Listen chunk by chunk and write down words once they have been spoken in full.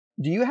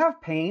Do you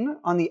have pain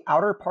on the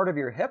outer part of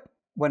your hip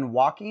when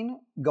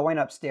walking, going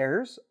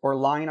upstairs, or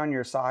lying on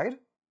your side?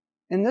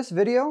 In this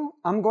video,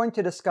 I'm going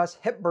to discuss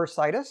hip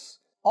bursitis,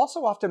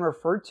 also often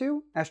referred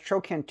to as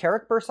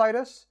trochanteric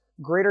bursitis,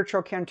 greater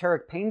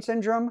trochanteric pain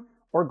syndrome,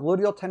 or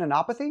gluteal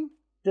tendinopathy,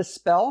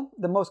 dispel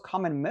the most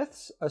common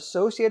myths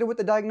associated with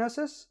the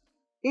diagnosis,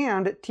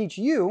 and teach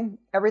you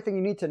everything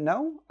you need to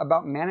know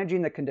about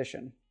managing the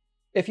condition.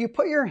 If you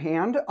put your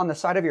hand on the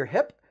side of your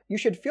hip, you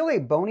should feel a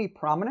bony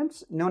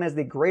prominence known as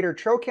the greater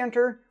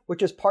trochanter,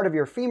 which is part of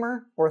your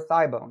femur or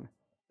thigh bone.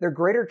 The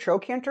greater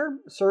trochanter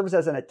serves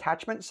as an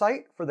attachment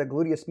site for the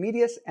gluteus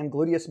medius and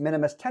gluteus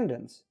minimus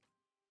tendons.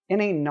 In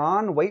a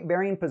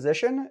non-weight-bearing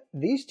position,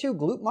 these two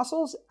glute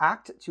muscles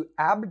act to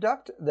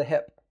abduct the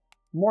hip.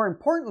 More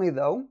importantly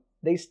though,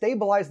 they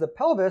stabilize the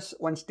pelvis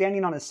when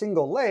standing on a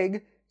single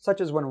leg, such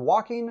as when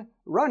walking,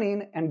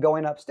 running, and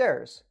going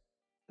upstairs.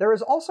 There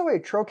is also a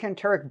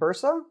trochanteric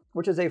bursa,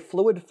 which is a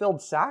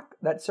fluid-filled sac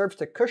that serves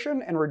to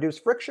cushion and reduce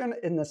friction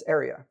in this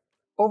area.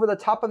 Over the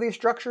top of these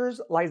structures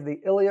lies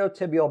the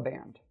iliotibial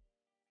band.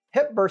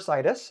 Hip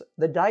bursitis,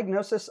 the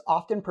diagnosis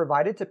often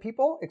provided to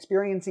people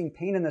experiencing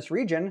pain in this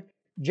region,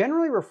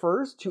 generally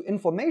refers to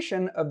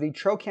inflammation of the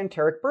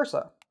trochanteric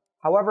bursa.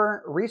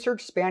 However,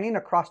 research spanning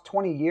across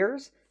 20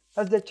 years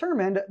has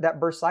determined that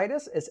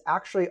bursitis is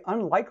actually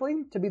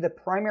unlikely to be the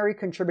primary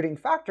contributing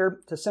factor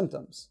to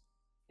symptoms.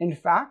 In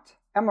fact,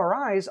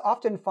 MRIs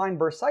often find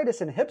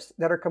bursitis in hips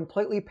that are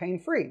completely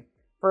pain-free.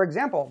 For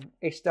example,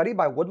 a study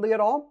by Woodley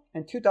et al.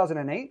 In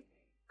 2008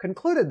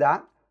 concluded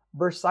that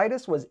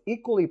bursitis was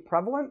equally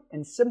prevalent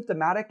in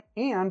symptomatic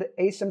and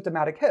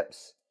asymptomatic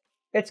hips.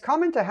 It's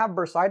common to have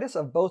bursitis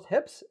of both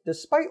hips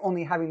despite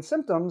only having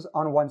symptoms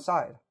on one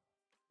side.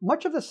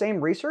 Much of the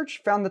same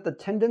research found that the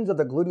tendons of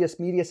the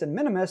gluteus medius and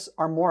minimus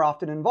are more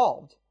often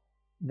involved.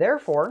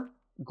 Therefore,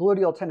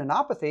 gluteal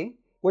tendinopathy,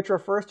 which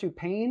refers to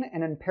pain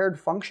and impaired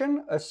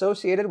function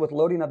associated with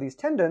loading of these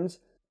tendons,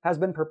 has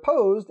been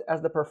proposed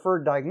as the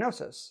preferred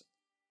diagnosis.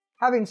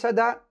 Having said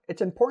that,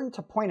 it's important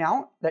to point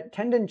out that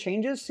tendon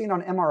changes seen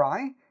on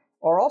MRI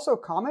are also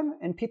common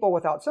in people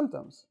without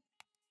symptoms.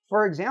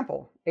 For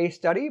example, a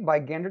study by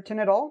Ganderton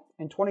et al.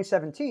 In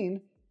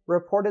 2017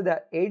 reported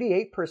that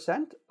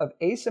 88% of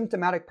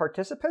asymptomatic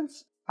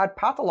participants had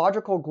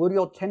pathological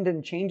gluteal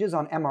tendon changes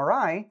on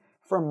MRI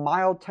from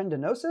mild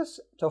tendinosis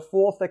to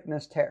full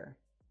thickness tear.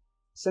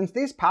 Since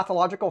these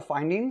pathological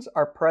findings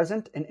are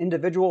present in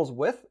individuals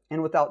with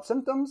and without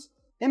symptoms,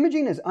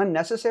 imaging is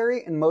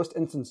unnecessary in most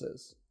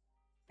instances.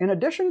 In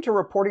addition to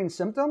reporting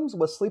symptoms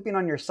with sleeping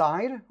on your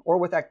side or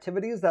with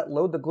activities that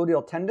load the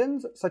gluteal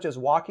tendons, such as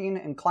walking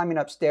and climbing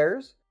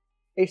upstairs,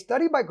 a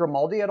study by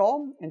Grimaldi et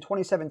al. In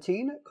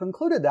 2017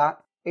 concluded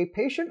that a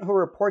patient who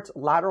reports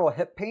lateral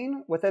hip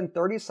pain within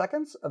 30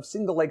 seconds of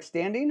single leg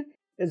standing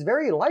is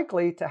very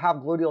likely to have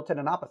gluteal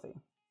tendinopathy.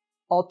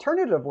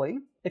 Alternatively,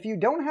 if you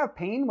don't have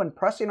pain when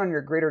pressing on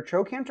your greater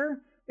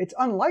trochanter, it's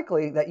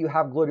unlikely that you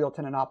have gluteal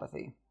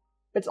tendinopathy.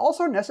 It's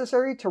also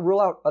necessary to rule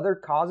out other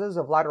causes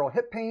of lateral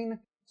hip pain,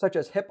 such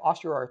as hip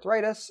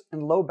osteoarthritis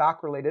and low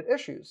back-related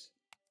issues.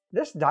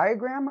 This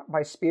diagram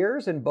by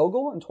Spears and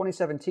Bogle in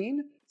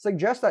 2017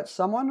 suggests that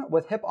someone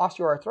with hip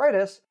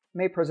osteoarthritis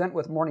may present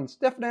with morning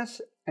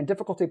stiffness and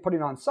difficulty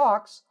putting on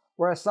socks,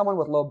 whereas someone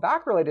with low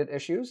back-related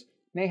issues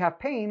may have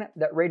pain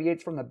that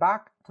radiates from the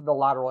back to the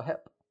lateral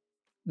hip.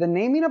 The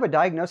naming of a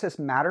diagnosis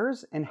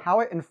matters in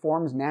how it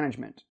informs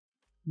management.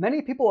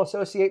 Many people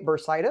associate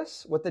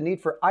bursitis with the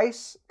need for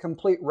ice,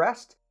 complete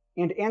rest,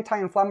 and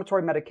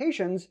anti-inflammatory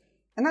medications,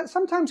 and that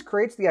sometimes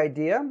creates the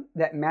idea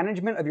that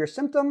management of your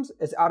symptoms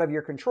is out of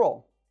your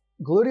control.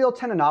 Gluteal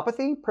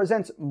tendinopathy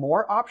presents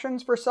more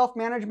options for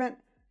self-management,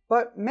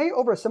 but may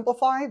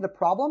oversimplify the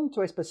problem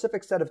to a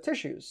specific set of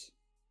tissues.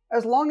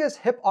 As long as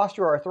hip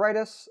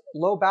osteoarthritis,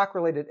 low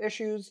back-related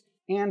issues,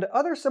 and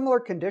other similar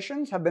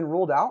conditions have been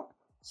ruled out,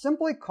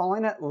 simply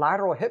calling it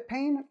lateral hip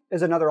pain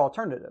is another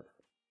alternative.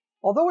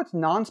 Although it's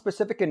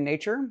non-specific in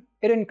nature,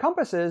 it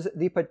encompasses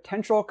the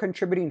potential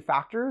contributing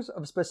factors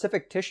of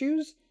specific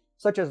tissues,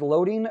 such as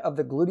loading of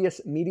the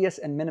gluteus medius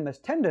and minimus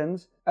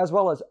tendons, as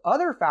well as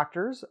other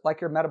factors like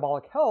your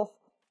metabolic health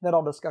that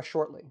I'll discuss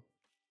shortly.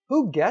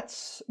 Who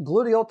gets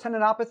gluteal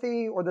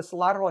tendinopathy or this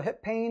lateral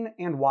hip pain,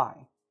 and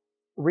why?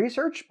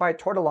 Research by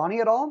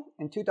Tortolani et al.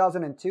 In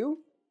 2002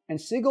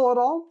 and Siegel et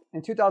al.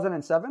 In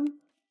 2007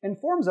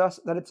 informs us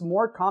that it's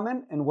more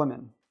common in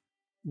women.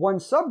 One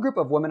subgroup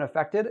of women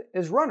affected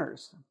is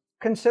runners.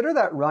 Consider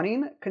that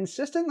running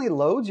consistently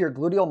loads your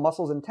gluteal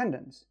muscles and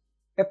tendons.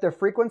 If the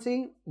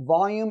frequency,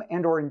 volume,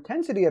 and/or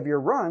intensity of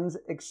your runs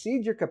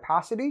exceeds your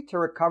capacity to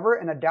recover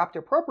and adapt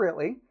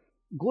appropriately,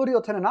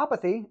 gluteal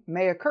tendinopathy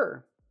may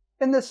occur.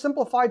 In this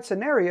simplified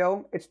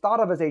scenario, it's thought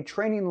of as a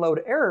training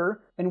load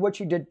error in which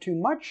you did too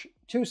much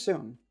too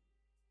soon.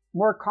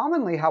 More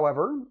commonly,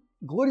 however,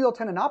 gluteal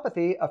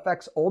tendinopathy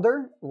affects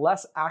older,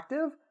 less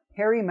active,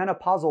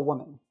 perimenopausal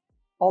women.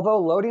 Although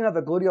loading of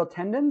the gluteal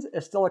tendons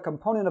is still a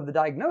component of the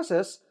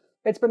diagnosis,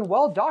 it's been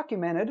well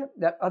documented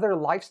that other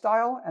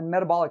lifestyle and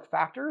metabolic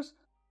factors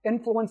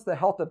influence the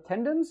health of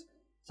tendons,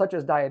 such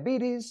as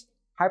diabetes,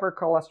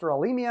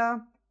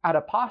 hypercholesterolemia,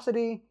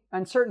 adiposity,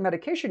 and certain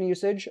medication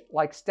usage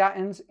like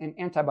statins and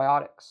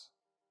antibiotics.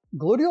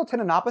 Gluteal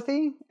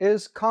tendinopathy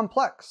is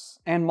complex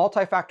and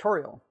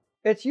multifactorial.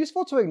 It's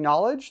useful to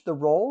acknowledge the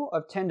role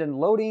of tendon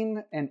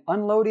loading and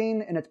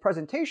unloading in its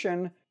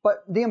presentation,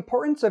 but the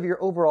importance of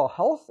your overall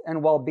health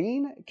and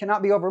well-being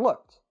cannot be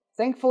overlooked.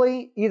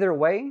 Thankfully, either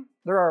way,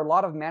 there are a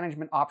lot of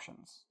management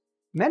options.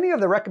 Many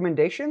of the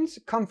recommendations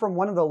come from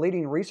one of the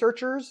leading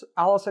researchers,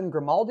 Alison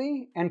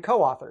Grimaldi, and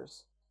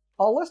co-authors.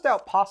 I'll list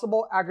out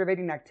possible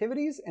aggravating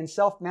activities and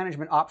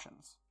self-management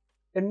options.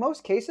 In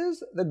most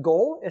cases, the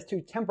goal is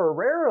to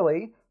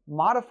temporarily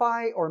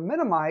modify or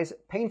minimize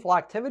painful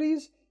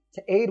activities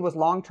to aid with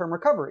long-term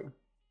recovery.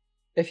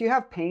 If you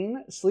have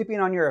pain sleeping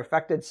on your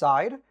affected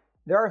side,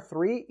 there are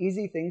 3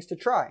 easy things to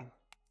try.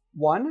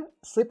 1.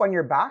 Sleep on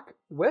your back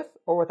with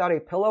or without a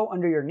pillow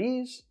under your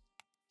knees.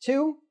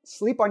 2.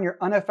 Sleep on your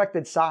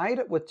unaffected side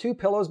with 2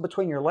 pillows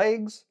between your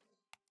legs.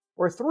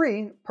 Or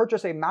 3.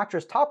 Purchase a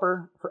mattress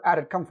topper for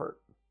added comfort.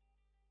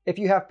 If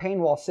you have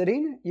pain while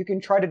sitting, you can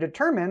try to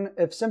determine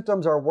if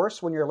symptoms are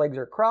worse when your legs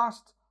are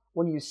crossed,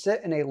 when you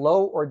sit in a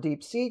low or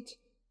deep seat,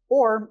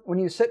 or when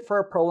you sit for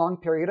a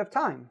prolonged period of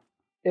time.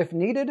 If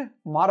needed,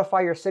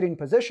 modify your sitting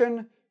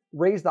position,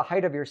 raise the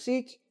height of your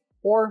seat,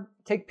 or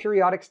take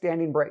periodic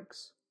standing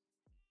breaks.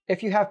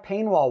 If you have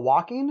pain while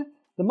walking,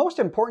 the most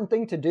important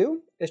thing to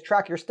do is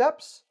track your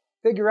steps,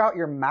 figure out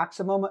your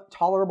maximum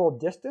tolerable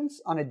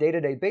distance on a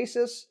day-to-day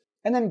basis,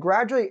 and then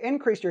gradually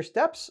increase your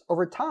steps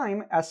over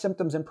time as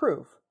symptoms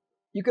improve.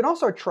 You can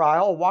also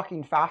trial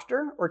walking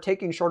faster or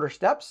taking shorter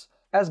steps,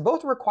 as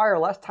both require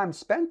less time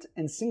spent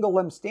in single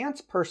limb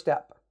stance per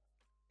step.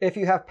 If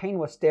you have pain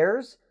with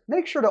stairs,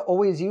 make sure to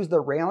always use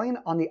the railing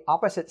on the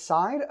opposite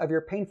side of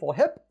your painful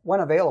hip when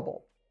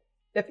available.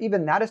 If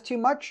even that is too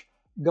much,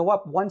 go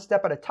up 1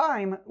 step at a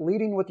time,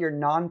 leading with your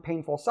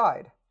non-painful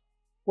side.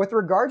 With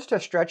regards to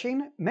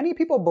stretching, many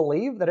people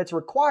believe that it's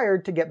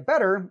required to get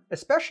better,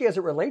 especially as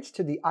it relates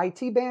to the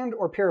IT band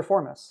or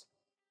piriformis.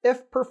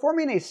 If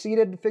performing a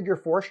seated figure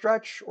 4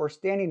 stretch or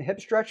standing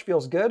hip stretch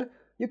feels good,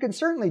 you can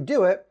certainly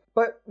do it,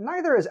 but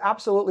neither is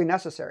absolutely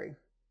necessary.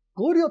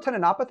 Gluteal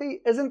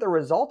tendinopathy isn't the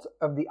result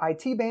of the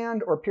IT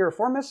band or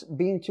piriformis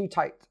being too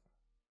tight.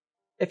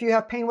 If you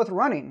have pain with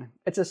running,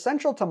 it's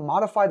essential to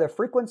modify the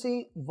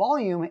frequency,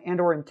 volume,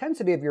 and/or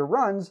intensity of your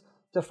runs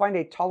to find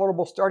a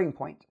tolerable starting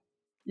point.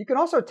 You can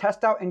also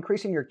test out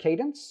increasing your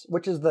cadence,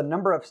 which is the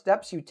number of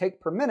steps you take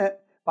per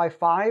minute, by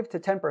 5 to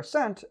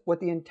 10% with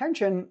the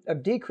intention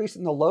of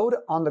decreasing the load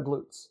on the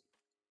glutes.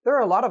 There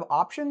are a lot of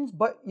options,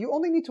 but you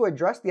only need to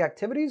address the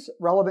activities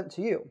relevant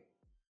to you.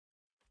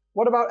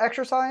 What about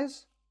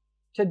exercise?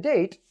 To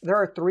date, there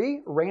are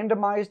 3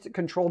 randomized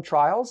controlled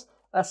trials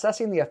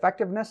assessing the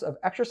effectiveness of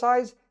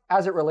exercise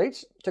as it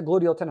relates to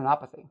gluteal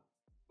tendinopathy.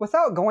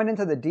 Without going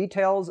into the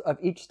details of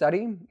each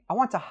study, I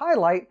want to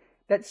highlight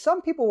that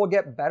some people will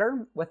get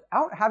better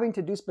without having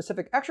to do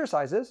specific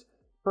exercises,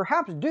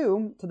 perhaps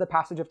due to the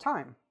passage of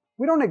time.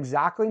 We don't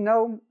exactly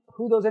know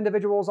who those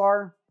individuals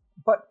are,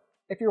 but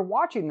if you're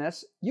watching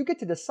this, you get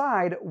to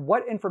decide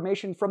what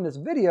information from this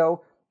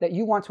video that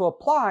you want to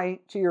apply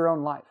to your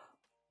own life.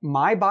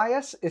 My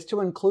bias is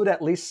to include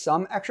at least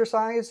some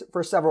exercise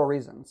for several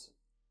reasons.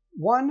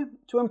 1,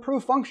 to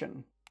improve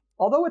function.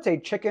 Although it's a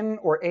chicken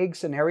or egg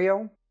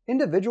scenario,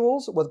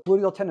 individuals with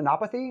gluteal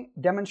tendinopathy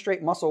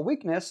demonstrate muscle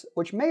weakness,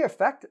 which may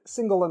affect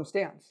single limb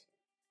stance.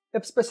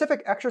 If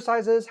specific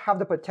exercises have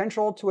the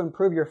potential to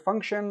improve your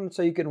function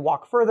so you can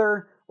walk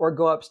further or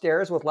go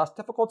upstairs with less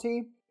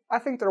difficulty, I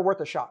think they're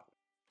worth a shot.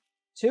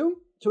 2,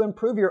 to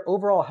improve your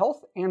overall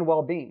health and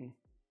well-being.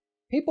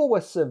 People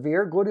with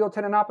severe gluteal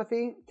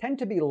tendinopathy tend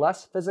to be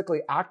less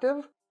physically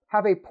active,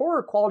 have a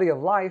poorer quality of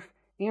life,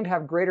 and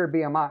have greater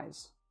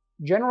BMIs.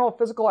 General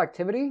physical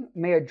activity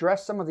may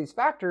address some of these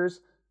factors,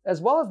 as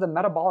well as the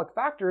metabolic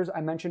factors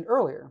I mentioned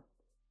earlier.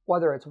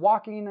 Whether it's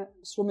walking,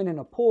 swimming in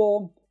a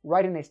pool,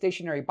 riding a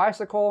stationary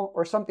bicycle,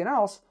 or something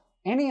else,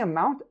 any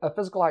amount of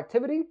physical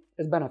activity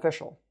is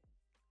beneficial.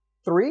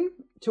 3,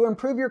 to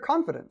improve your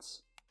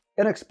confidence.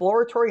 An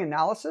exploratory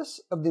analysis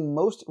of the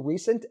most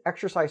recent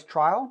exercise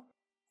trial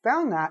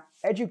found that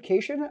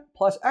education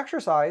plus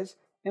exercise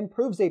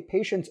improves a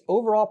patient's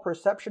overall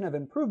perception of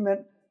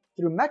improvement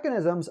through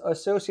mechanisms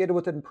associated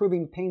with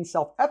improving pain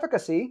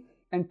self-efficacy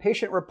and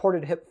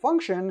patient-reported hip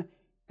function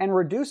and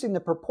reducing the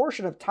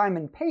proportion of time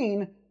in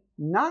pain,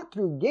 not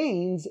through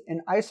gains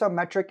in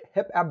isometric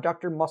hip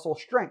abductor muscle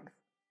strength.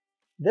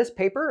 This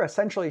paper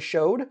essentially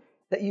showed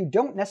that you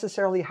don't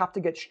necessarily have to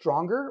get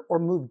stronger or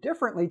move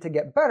differently to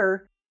get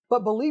better,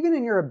 but believing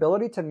in your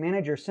ability to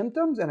manage your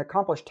symptoms and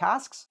accomplish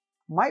tasks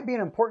might be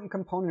an important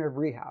component of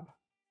rehab.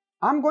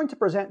 I'm going to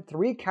present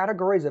 3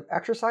 categories of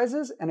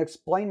exercises and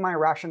explain my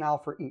rationale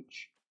for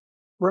each.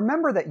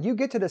 Remember that you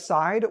get to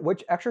decide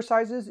which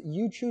exercises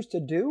you choose to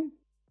do,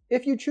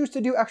 if you choose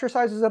to do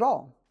exercises at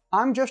all.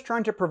 I'm just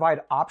trying to provide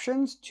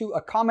options to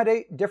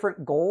accommodate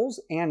different goals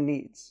and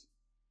needs.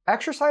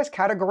 Exercise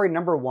category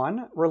number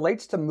 1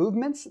 relates to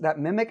movements that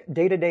mimic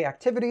day-to-day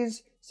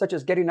activities, such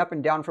as getting up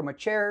and down from a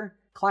chair,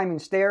 climbing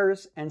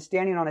stairs, and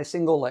standing on a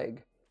single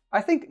leg.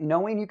 I think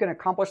knowing you can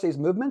accomplish these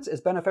movements is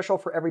beneficial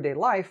for everyday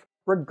life,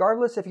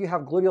 regardless if you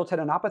have gluteal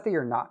tendinopathy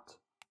or not.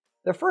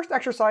 The first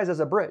exercise is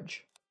a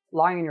bridge.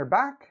 Lie on your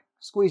back,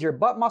 squeeze your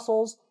butt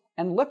muscles,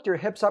 and lift your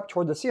hips up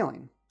toward the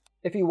ceiling.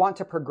 If you want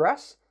to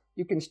progress,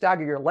 you can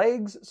stagger your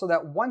legs so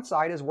that one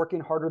side is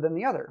working harder than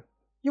the other.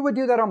 You would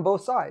do that on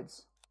both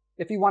sides.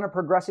 If you want to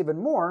progress even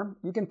more,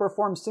 you can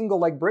perform single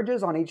leg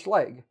bridges on each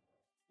leg.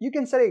 You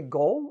can set a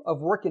goal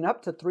of working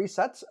up to 3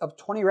 sets of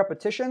 20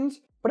 repetitions,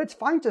 but it's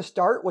fine to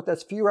start with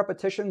as few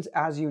repetitions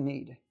as you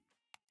need.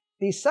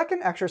 The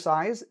second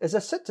exercise is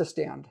a sit to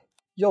stand.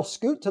 You'll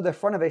scoot to the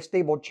front of a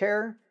stable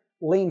chair,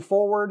 lean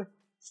forward,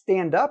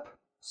 stand up,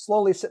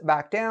 slowly sit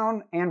back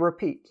down, and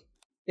repeat.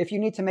 If you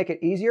need to make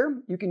it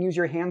easier, you can use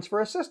your hands for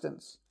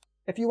assistance.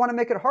 If you want to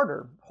make it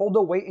harder, hold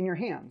the weight in your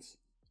hands.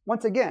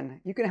 Once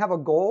again, you can have a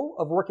goal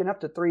of working up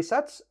to 3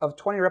 sets of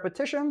 20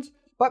 repetitions,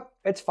 but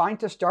it's fine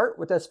to start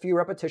with as few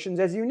repetitions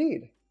as you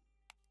need.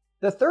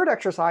 The third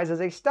exercise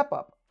is a step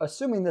up,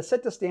 assuming the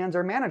sit to stands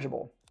are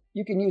manageable.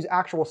 You can use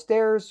actual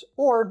stairs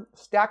or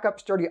stack up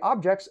sturdy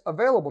objects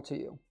available to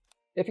you.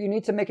 If you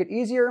need to make it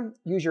easier,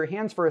 use your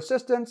hands for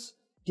assistance,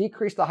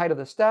 decrease the height of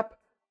the step,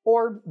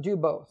 or do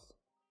both.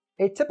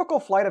 A typical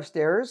flight of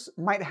stairs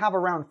might have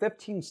around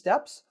 15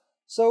 steps,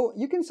 so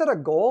you can set a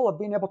goal of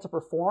being able to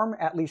perform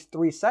at least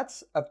 3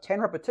 sets of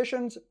 10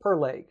 repetitions per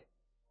leg.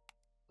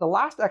 The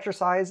last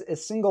exercise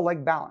is single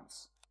leg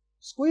balance.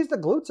 Squeeze the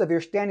glutes of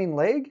your standing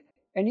leg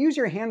and use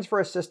your hands for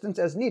assistance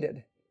as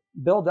needed.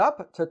 Build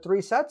up to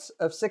 3 sets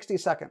of 60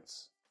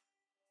 seconds.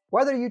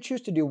 Whether you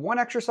choose to do one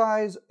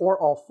exercise or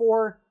all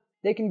 4,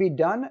 they can be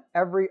done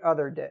every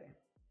other day.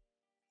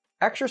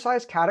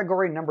 Exercise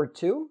category number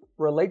 2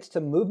 relates to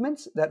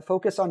movements that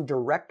focus on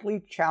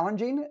directly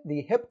challenging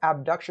the hip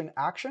abduction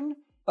action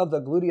of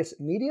the gluteus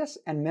medius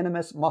and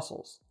minimus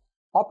muscles.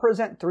 I'll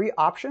present 3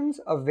 options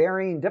of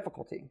varying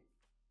difficulty.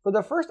 For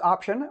the first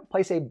option,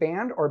 place a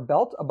band or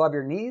belt above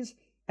your knees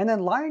and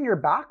then lie on your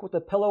back with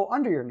a pillow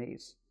under your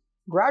knees.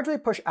 Gradually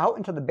push out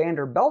into the band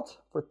or belt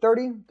for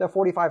 30 to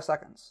 45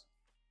 seconds.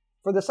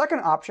 For the second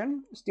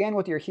option, stand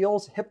with your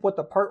heels hip width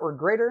apart or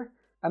greater,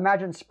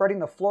 imagine spreading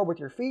the floor with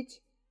your feet,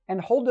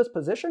 and hold this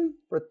position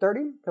for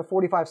 30 to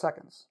 45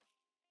 seconds.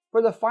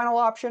 For the final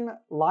option,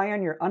 lie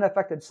on your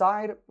unaffected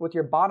side with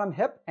your bottom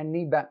hip and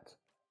knee bent.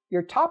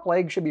 Your top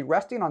leg should be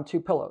resting on 2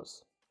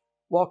 pillows.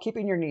 While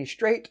keeping your knees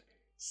straight,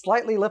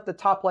 slightly lift the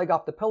top leg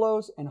off the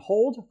pillows and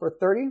hold for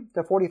 30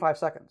 to 45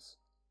 seconds.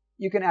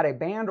 You can add a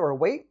band or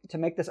weight to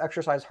make this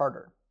exercise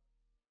harder.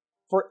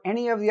 For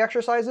any of the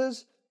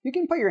exercises, you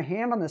can put your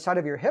hand on the side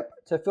of your hip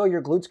to feel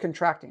your glutes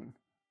contracting.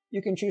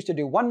 You can choose to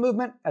do one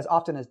movement as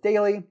often as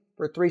daily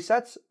for 3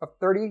 sets of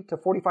 30 to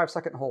 45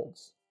 second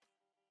holds.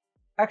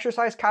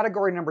 Exercise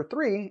category number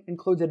 3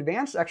 includes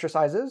advanced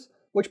exercises,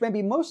 which may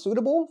be most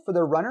suitable for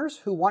the runners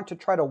who want to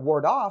try to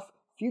ward off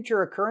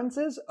future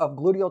occurrences of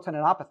gluteal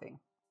tendinopathy.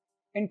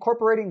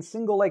 Incorporating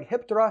single leg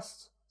hip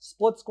thrusts,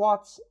 split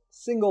squats,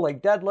 single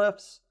leg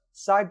deadlifts,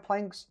 side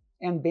planks,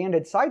 and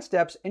banded side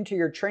steps into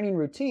your training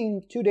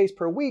routine 2 days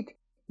per week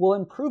will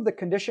improve the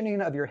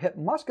conditioning of your hip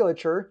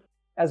musculature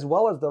as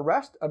well as the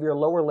rest of your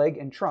lower leg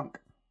and trunk.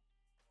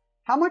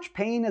 How much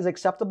pain is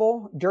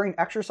acceptable during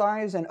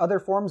exercise and other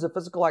forms of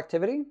physical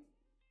activity?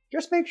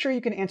 Just make sure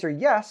you can answer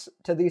yes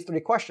to these 3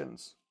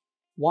 questions.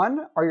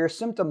 1. Are your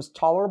symptoms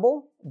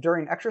tolerable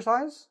during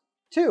exercise?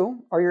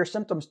 2. Are your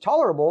symptoms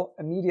tolerable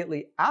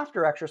immediately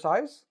after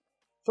exercise?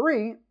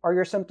 3. Are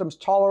your symptoms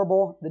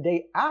tolerable the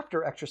day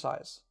after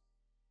exercise?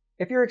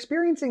 If you're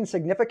experiencing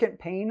significant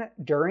pain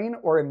during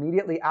or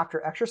immediately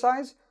after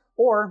exercise,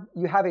 or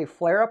you have a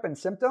flare-up in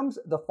symptoms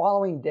the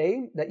following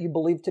day that you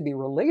believe to be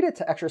related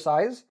to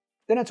exercise,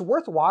 then it's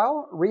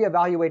worthwhile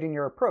reevaluating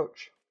your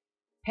approach.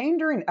 Pain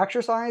during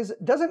exercise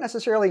doesn't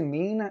necessarily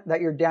mean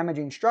that you're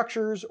damaging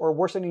structures or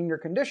worsening your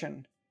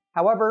condition.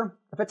 However,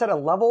 if it's at a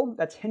level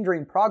that's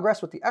hindering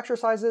progress with the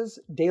exercises,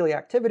 daily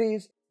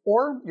activities,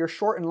 or your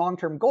short and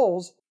long-term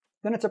goals,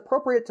 then it's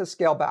appropriate to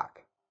scale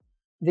back.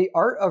 The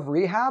art of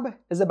rehab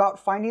is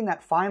about finding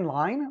that fine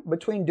line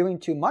between doing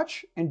too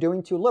much and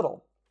doing too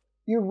little.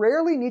 You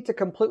rarely need to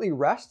completely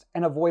rest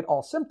and avoid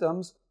all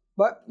symptoms,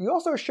 but you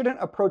also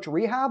shouldn't approach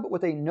rehab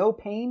with a no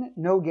pain,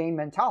 no gain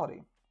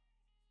mentality.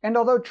 And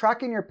although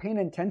tracking your pain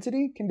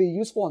intensity can be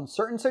useful in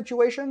certain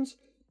situations,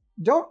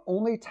 don't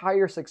only tie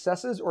your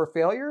successes or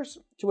failures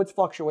to its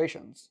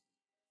fluctuations.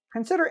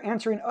 Consider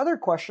answering other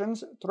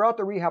questions throughout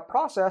the rehab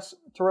process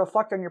to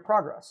reflect on your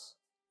progress.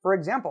 For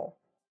example,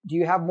 do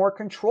you have more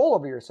control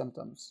over your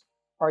symptoms?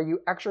 Are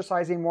you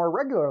exercising more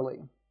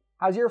regularly?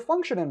 Has your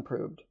function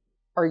improved?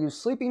 Are you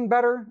sleeping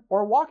better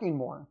or walking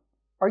more?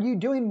 Are you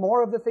doing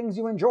more of the things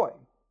you enjoy?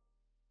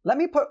 Let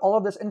me put all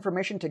of this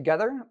information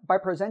together by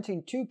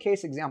presenting 2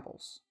 case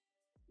examples.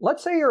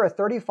 Let's say you're a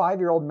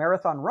 35-year-old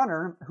marathon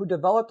runner who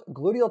developed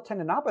gluteal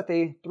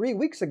tendinopathy 3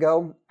 weeks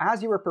ago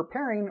as you were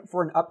preparing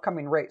for an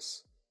upcoming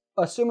race.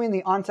 Assuming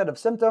the onset of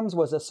symptoms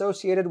was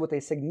associated with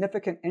a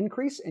significant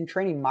increase in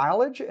training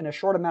mileage in a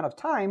short amount of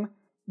time,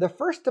 the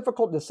first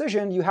difficult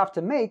decision you have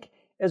to make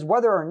is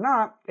whether or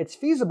not it's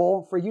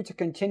feasible for you to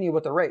continue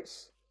with the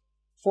race.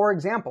 For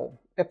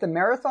example, if the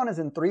marathon is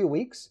in 3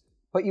 weeks,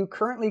 but you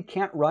currently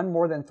can't run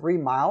more than 3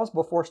 miles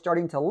before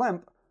starting to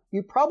limp,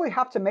 you probably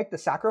have to make the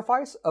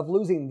sacrifice of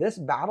losing this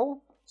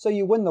battle so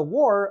you win the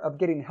war of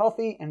getting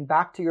healthy and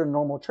back to your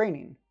normal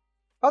training.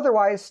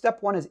 Otherwise,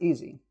 step 1 is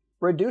easy.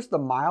 Reduce the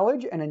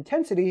mileage and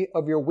intensity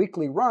of your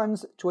weekly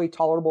runs to a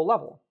tolerable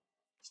level.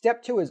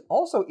 Step 2 is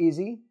also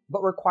easy,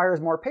 but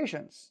requires more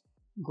patience.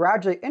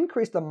 Gradually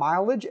increase the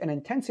mileage and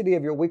intensity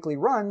of your weekly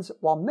runs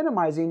while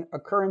minimizing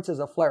occurrences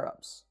of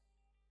flare-ups.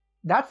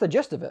 That's the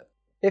gist of it.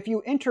 If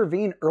you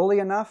intervene early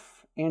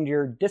enough and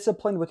you're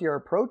disciplined with your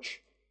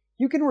approach,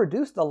 you can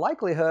reduce the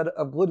likelihood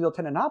of gluteal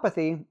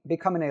tendinopathy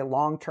becoming a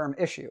long-term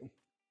issue.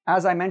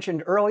 As I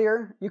mentioned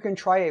earlier, you can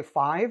try a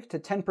 5 to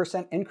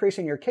 10% increase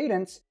in your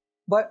cadence,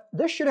 but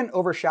this shouldn't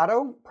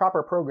overshadow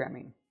proper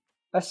programming.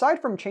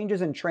 Aside from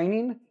changes in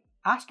training,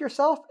 ask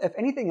yourself if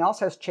anything else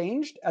has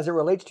changed as it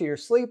relates to your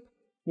sleep,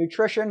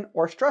 nutrition,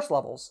 or stress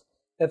levels.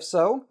 If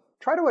so,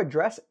 try to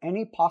address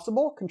any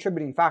possible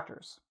contributing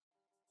factors.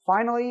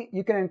 Finally,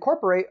 you can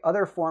incorporate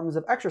other forms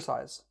of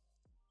exercise.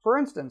 For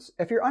instance,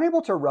 if you're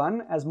unable to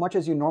run as much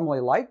as you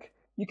normally like,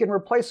 you can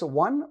replace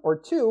 1 or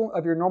 2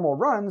 of your normal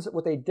runs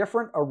with a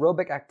different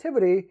aerobic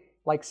activity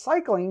like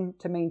cycling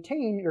to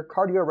maintain your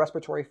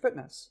cardiorespiratory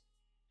fitness.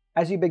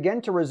 As you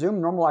begin to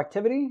resume normal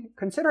activity,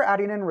 consider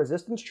adding in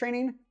resistance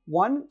training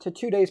 1 to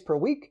 2 days per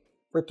week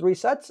for 3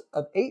 sets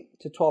of 8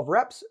 to 12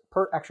 reps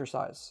per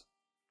exercise.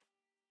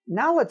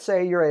 Now let's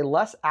say you're a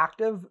less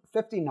active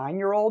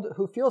 59-year-old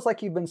who feels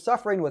like you've been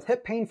suffering with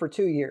hip pain for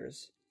 2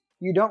 years.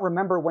 You don't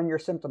remember when your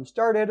symptoms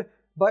started,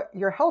 but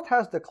your health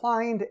has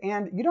declined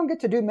and you don't get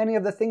to do many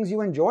of the things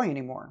you enjoy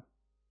anymore.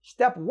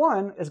 Step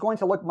 1 is going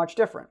to look much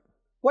different.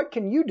 What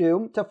can you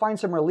do to find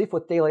some relief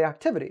with daily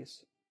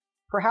activities?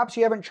 Perhaps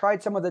you haven't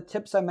tried some of the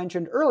tips I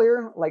mentioned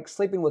earlier, like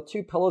sleeping with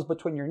 2 pillows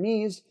between your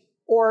knees,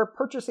 or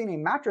purchasing a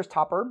mattress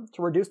topper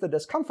to reduce the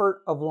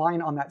discomfort of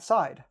lying on that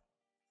side.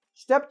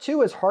 Step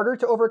 2 is harder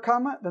to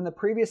overcome than the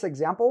previous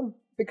example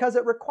because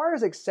it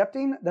requires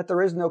accepting that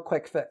there is no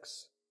quick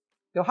fix.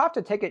 You'll have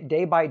to take it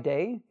day by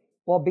day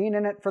while being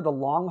in it for the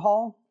long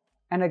haul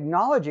and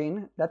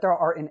acknowledging that there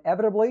are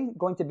inevitably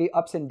going to be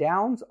ups and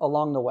downs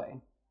along the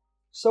way.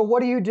 So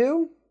what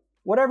do?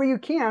 Whatever you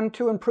can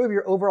to improve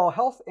your overall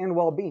health and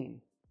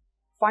well-being.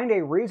 Find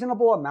a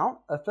reasonable amount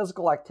of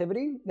physical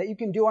activity that you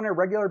can do on a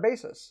regular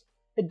basis.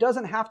 It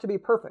doesn't have to be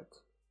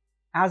perfect.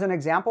 As an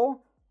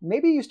example,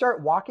 maybe you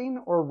start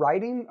walking or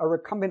riding a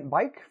recumbent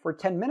bike for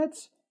 10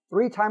 minutes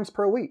 3 times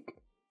per week.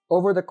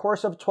 Over the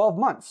course of 12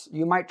 months,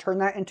 you might turn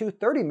that into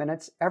 30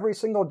 minutes every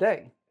single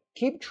day.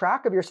 Keep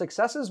track of your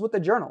successes with a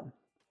journal.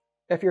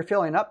 If you're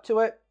feeling up to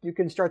it, you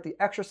can start the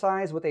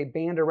exercise with a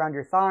band around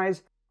your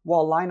thighs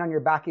while lying on your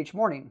back each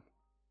morning.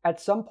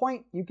 At some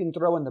point, you can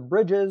throw in the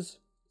bridges,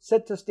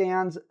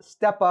 sit-to-stands,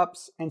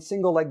 step-ups, and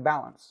single-leg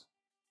balance.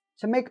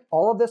 To make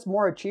all of this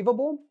more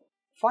achievable,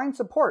 find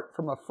support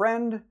from a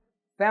friend,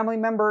 family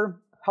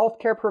member,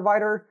 healthcare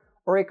provider,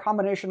 or a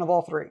combination of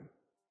all 3.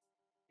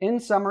 In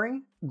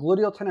summary,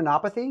 gluteal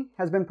tendinopathy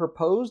has been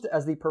proposed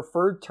as the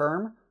preferred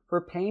term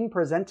for pain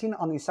presenting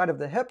on the side of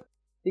the hip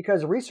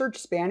because research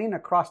spanning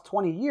across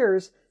 20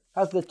 years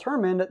has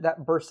determined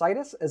that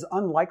bursitis is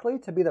unlikely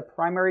to be the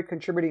primary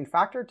contributing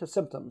factor to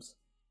symptoms.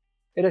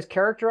 It is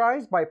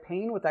characterized by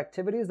pain with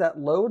activities that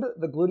load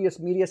the gluteus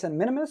medius and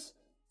minimus,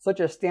 such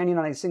as standing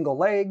on a single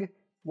leg,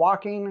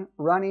 walking,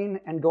 running,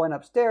 and going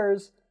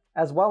upstairs,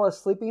 as well as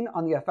sleeping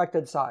on the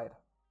affected side.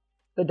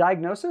 The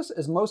diagnosis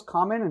is most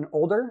common in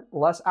older,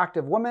 less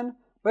active women,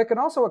 but it can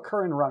also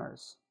occur in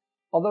runners.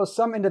 Although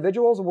some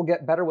individuals will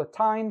get better with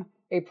time,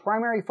 a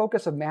primary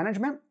focus of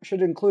management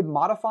should include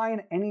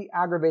modifying any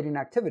aggravating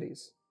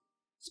activities.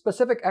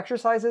 Specific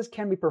exercises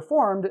can be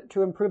performed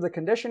to improve the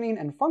conditioning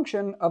and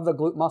function of the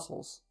glute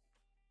muscles.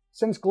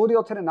 Since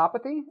gluteal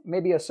tendinopathy may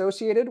be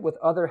associated with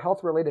other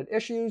health-related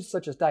issues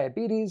such as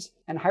diabetes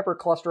and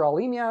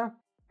hypercholesterolemia,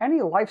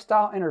 any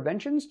lifestyle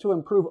interventions to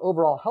improve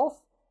overall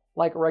health,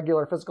 like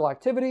regular physical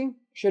activity,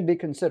 should be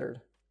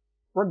considered.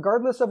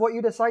 Regardless of what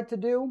you decide to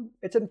do,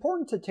 it's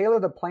important to tailor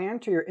the plan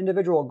to your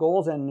individual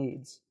goals and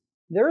needs.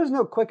 There is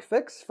no quick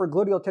fix for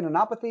gluteal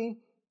tendinopathy,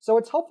 so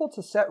it's helpful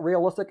to set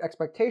realistic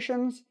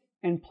expectations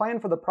and plan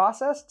for the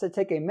process to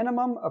take a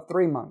minimum of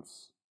 3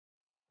 months.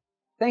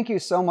 Thank you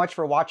so much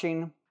for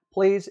watching.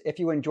 Please, if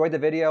you enjoyed the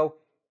video,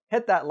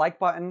 hit that like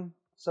button,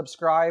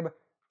 subscribe,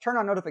 turn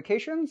on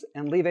notifications,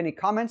 and leave any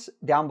comments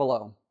down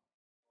below.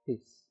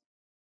 Peace.